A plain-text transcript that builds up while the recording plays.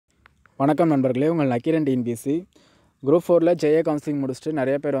வணக்கம் நண்பர்களே, உங்கள் Nakkheeran TNPSC group 4ல் JA counselling முடிச்சுட்டு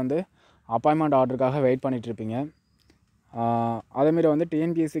நிறைய பேர் அப்பாயின்மெண்ட் ஆர்டருக்காக வெயிட் பண்ணிகிட்ருப்பீங்க. அதேமாரி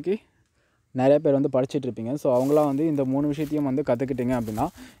டிஎன்பிஎஸ்சிக்கு நிறைய பேர் படிச்சுட்ருப்பீங்க. ஸோ அவங்களாம் இந்த 3 விஷயத்தையும் கற்றுக்கிட்டீங்க அப்படின்னா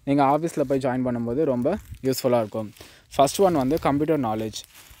நீங்கள் ஆஃபீஸில் போய் ஜாயின் பண்ணும்போது ரொம்ப யூஸ்ஃபுல்லாக இருக்கும். First one computer knowledge.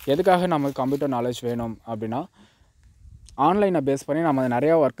 எதுக்காக நமக்கு கம்ப்யூட்டர் நாலேஜ் வேணும் அப்படின்னா, ஆன்லைனை பேஸ் பண்ணி நம்ம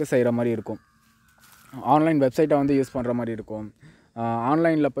நிறையா ஒர்க்கு செய்கிற மாதிரி இருக்கும். ஆன்லைன் வெப்சைட்டை யூஸ் பண்ணுற மாதிரி இருக்கும்.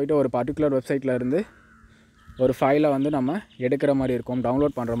 ஆன்லைனில் போய்ட்டு ஒரு பர்டிகுலர் வெப்சைட்டில் இருந்து ஒரு ஃபைலை நம்ம எடுக்கிற மாதிரி இருக்கும்,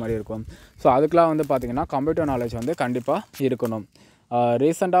 டவுன்லோட் பண்ணுற மாதிரி இருக்கும். ஸோ அதுக்கெலாம் பார்த்திங்கன்னா கம்ப்யூட்டர் நாலேஜ் கண்டிப்பாக இருக்கணும்.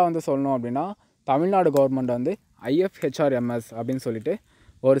 ரீசெண்டாக சொல்லணும் அப்படின்னா, தமிழ்நாடு கவர்மெண்ட் IFHRMS அப்படின்னு சொல்லிட்டு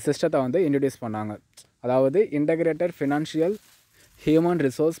ஒரு சிஸ்டத்தை இன்ட்ரடியூஸ் பண்ணாங்க. அதாவது integrated financial human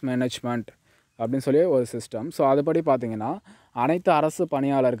resource management அப்படின்னு சொல்லி ஒரு சிஸ்டம். ஸோ அதுபடி பார்த்திங்கன்னா அனைத்து அரசு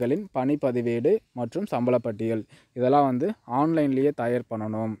பணியாளர்களின் பணிப்பதிவேடு மற்றும் சம்பளப்பட்டியல் இதெல்லாம் ஆன்லைன்லேயே தயார்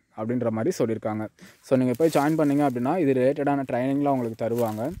பண்ணணும் அப்படின்ற மாதிரி சொல்லியிருக்காங்க. ஸோ நீங்கள் போய் ஜாயின் பண்ணிங்க அப்படின்னா இது ரிலேட்டடான ட்ரைனிங்லாம் உங்களுக்கு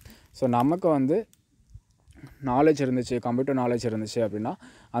தருவாங்க. ஸோ நமக்கு நாலேஜ் இருந்துச்சு, கம்ப்யூட்டர் நாலேஜ் இருந்துச்சு அப்படின்னா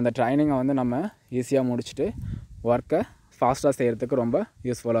அந்த ட்ரைனிங்கை நம்ம ஈஸியாக முடிச்சுட்டு ஒர்க்கை ஃபாஸ்ட்டாக செய்கிறதுக்கு ரொம்ப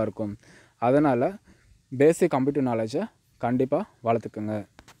யூஸ்ஃபுல்லாக இருக்கும். அதனால் பேசிக் கம்ப்யூட்டர் நாலேஜை கண்டிப்பாக வளர்த்துக்குங்க.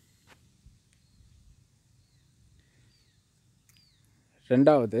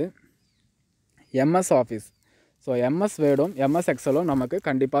 ரெண்டாவது MS office. So MS வேர்டும் MS எக்ஸலும் நமக்கு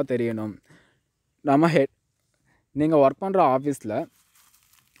கண்டிப்பாக தெரியணும். நீங்கள் ஒர்க் பண்ணுற ஆஃபீஸில்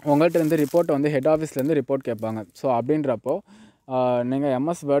உங்கள்கிட்ட ரிப்போர்ட் ஹெட் ஆஃபீஸ்லேருந்து ரிப்போர்ட் கேட்பாங்க. ஸோ அப்படின்றப்போ நீங்கள்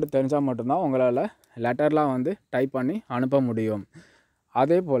எம்எஸ் வேர்டு தெரிஞ்சால் மட்டும்தான் உங்களால் லெட்டர்லாம் டைப் பண்ணி அனுப்ப முடியும்.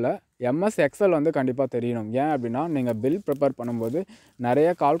 அதே போல் எம்எஸ் எக்ஸல் கண்டிப்பாக தெரியணும். ஏன் அப்படின்னா நீங்கள் பில் ப்ரிப்பேர் பண்ணும்போது நிறைய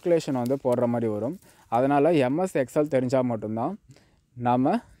கால்குலேஷன் போடுற மாதிரி வரும். அதனால் எம்எஸ் எக்ஸல் தெரிஞ்சால் மட்டும்தான்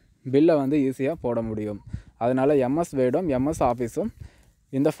நம்ம பில்லை ஈஸியாக போட முடியும். அதனால் எம்எஸ் வேர்டும் எம்எஸ் ஆஃபீஸும்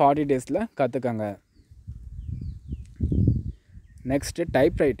இந்த 40 டேஸில் கற்றுக்கங்க. Next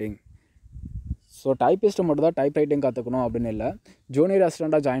type writing. So typist மட்டும் தான் டைப் ரைட்டிங் கற்றுக்கணும் அப்படின்னு இல்லை. ஜூனியர்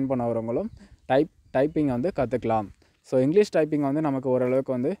அசிஸ்டண்ட்டாக ஜாயின் பண்ணவங்களும் டைப்பிங் கற்றுக்கலாம். ஸோ இங்கிலீஷ் டைப்பிங் நமக்கு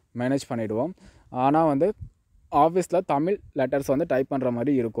ஓரளவுக்கு மேனேஜ் பண்ணிவிடுவோம். ஆனால் ஆஃபீஸில் தமிழ் லெட்டர்ஸ் டைப் பண்ணுற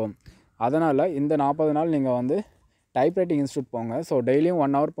மாதிரி இருக்கும். அதனால் இந்த 40 நாள் நீங்கள் டைப்ரைட்டிங் இன்ஸ்டியூட் போங்க. ஸோ டெய்லியும்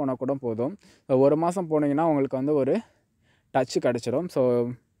 1 hour போனால் கூட போதும். ஸோ 1 மாதம் போனீங்கன்னா உங்களுக்கு ஒரு டச்சு கிடச்சிரும். ஸோ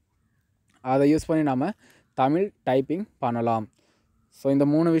அதை யூஸ் பண்ணி நம்ம தமிழ் டைப்பிங் பண்ணலாம். ஸோ இந்த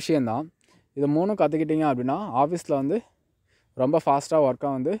 3 விஷயந்தான். இது 3 கற்றுக்கிட்டிங்க அப்படின்னா ஆஃபீஸில் ரொம்ப ஃபாஸ்ட்டாக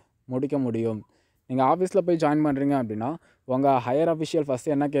ஒர்க்கை முடிக்க முடியும். நீங்கள் ஆஃபீஸில் போய் ஜாயின் பண்ணுறீங்க அப்படின்னா உங்கள் ஹையர் அஃபிஷியல்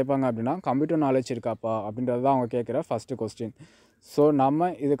ஃபஸ்ட்டு என்ன கேட்பாங்க அப்படின்னா, கம்ப்யூட்டர் நாலேஜ் இருக்காப்பா அப்படின்றது தான் அவங்க கேட்குற ஃபஸ்ட்டு கொஸ்டின். ஸோ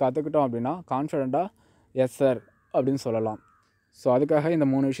நம்ம இது கற்றுக்கிட்டோம் அப்படின்னா கான்ஃபிடெண்ட்டாக எஸ் சார் அப்படின்னு சொல்லலாம். ஸோ அதுக்காக இந்த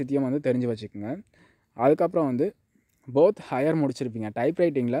 3 விஷயத்தையும் தெரிஞ்சு வச்சுக்கோங்க. அதுக்கப்புறம் both higher முடிச்சிருப்பீங்க. Type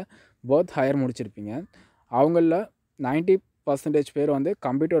ரைட்டிங்கில் both higher முடிச்சிருப்பீங்க. அவங்களில் 90% பேர்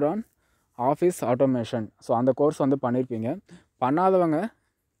computer on office automation so அந்த கோர்ஸ் பண்ணியிருப்பீங்க. பண்ணாதவங்க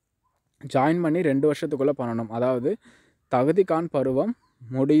ஜாயின் பண்ணி 2 வருஷத்துக்குள்ளே பண்ணணும். அதாவது தகுதிக்கான் பருவம்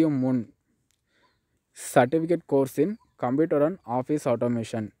முடியும் முன் certificate course in computer on office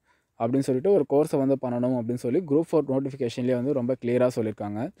automation அப்படின்னு சொல்லிட்டு ஒரு கோர்ஸை பண்ணணும் அப்படின்னு சொல்லி குரூப் 4 நோட்டிஃபிகேஷன்லேயே ரொம்ப கிளியராக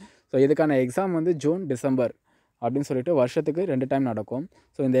சொல்லியிருக்காங்க. ஸோ இதுக்கான எக்ஸாம் ஜூன், டிசம்பர் அப்படின்னு சொல்லிட்டு வருஷத்துக்கு 2 டைம் நடக்கும்.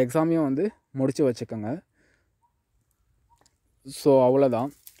 ஸோ இந்த எக்ஸாமையும் முடித்து வச்சுக்கோங்க. ஸோ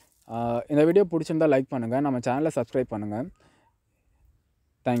அவ்வளோதான். இந்த வீடியோ பிடிச்சிருந்தால் லைக் பண்ணுங்கள், நம்ம சேனலை சப்ஸ்கிரைப் பண்ணுங்கள்.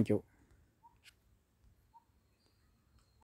 தேங்க்யூ.